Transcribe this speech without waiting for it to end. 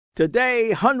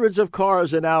Today, hundreds of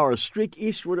cars an hour streak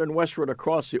eastward and westward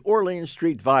across the Orleans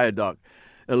Street Viaduct,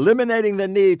 eliminating the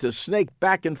need to snake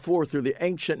back and forth through the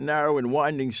ancient, narrow, and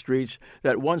winding streets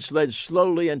that once led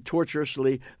slowly and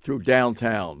tortuously through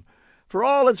downtown. For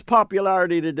all its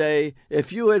popularity today,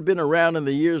 if you had been around in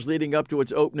the years leading up to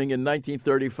its opening in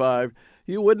 1935,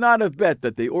 you would not have bet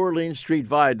that the Orleans Street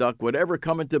Viaduct would ever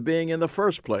come into being in the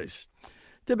first place.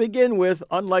 To begin with,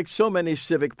 unlike so many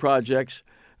civic projects,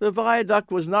 the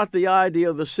viaduct was not the idea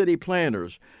of the city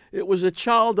planners. It was a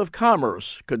child of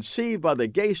commerce conceived by the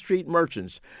Gay Street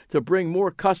merchants to bring more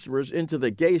customers into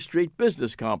the Gay Street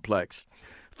business complex.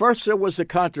 First, there was the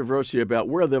controversy about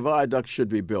where the viaduct should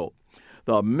be built.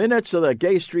 The minutes of the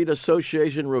Gay Street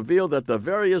Association revealed that the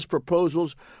various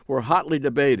proposals were hotly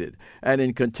debated and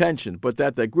in contention, but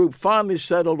that the group finally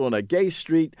settled on a Gay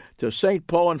Street to St.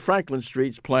 Paul and Franklin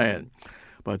Streets plan.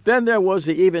 But then there was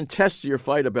the even testier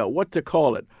fight about what to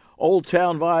call it: Old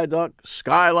Town Viaduct,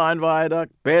 Skyline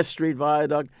Viaduct, Bath Street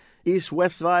Viaduct,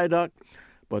 East-West Viaduct.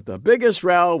 But the biggest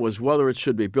row was whether it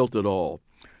should be built at all.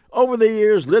 Over the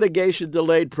years, litigation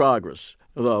delayed progress.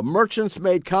 The merchants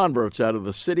made converts out of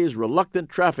the city's reluctant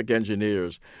traffic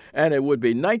engineers, and it would be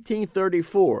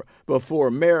 1934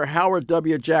 before Mayor Howard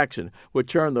W. Jackson would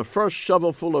turn the first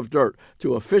shovelful of dirt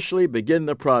to officially begin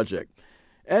the project.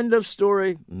 End of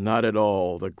story? Not at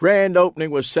all. The grand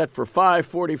opening was set for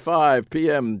 5:45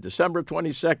 p.m. December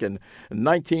 22nd,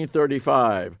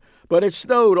 1935. But it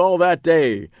snowed all that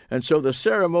day, and so the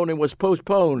ceremony was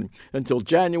postponed until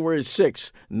January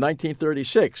 6,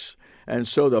 1936, and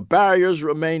so the barriers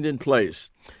remained in place,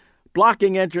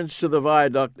 blocking entrance to the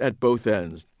viaduct at both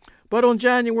ends. But on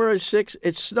January 6,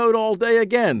 it snowed all day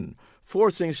again,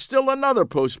 forcing still another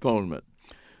postponement.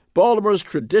 Baltimore's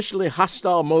traditionally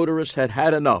hostile motorists had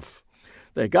had enough.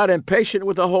 They got impatient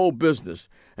with the whole business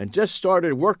and just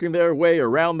started working their way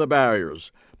around the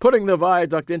barriers, putting the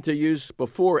viaduct into use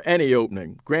before any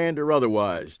opening, grand or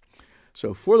otherwise.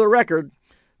 So for the record,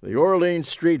 the Orleans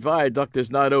Street Viaduct is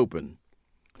not open.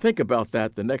 Think about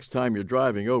that the next time you're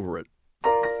driving over it.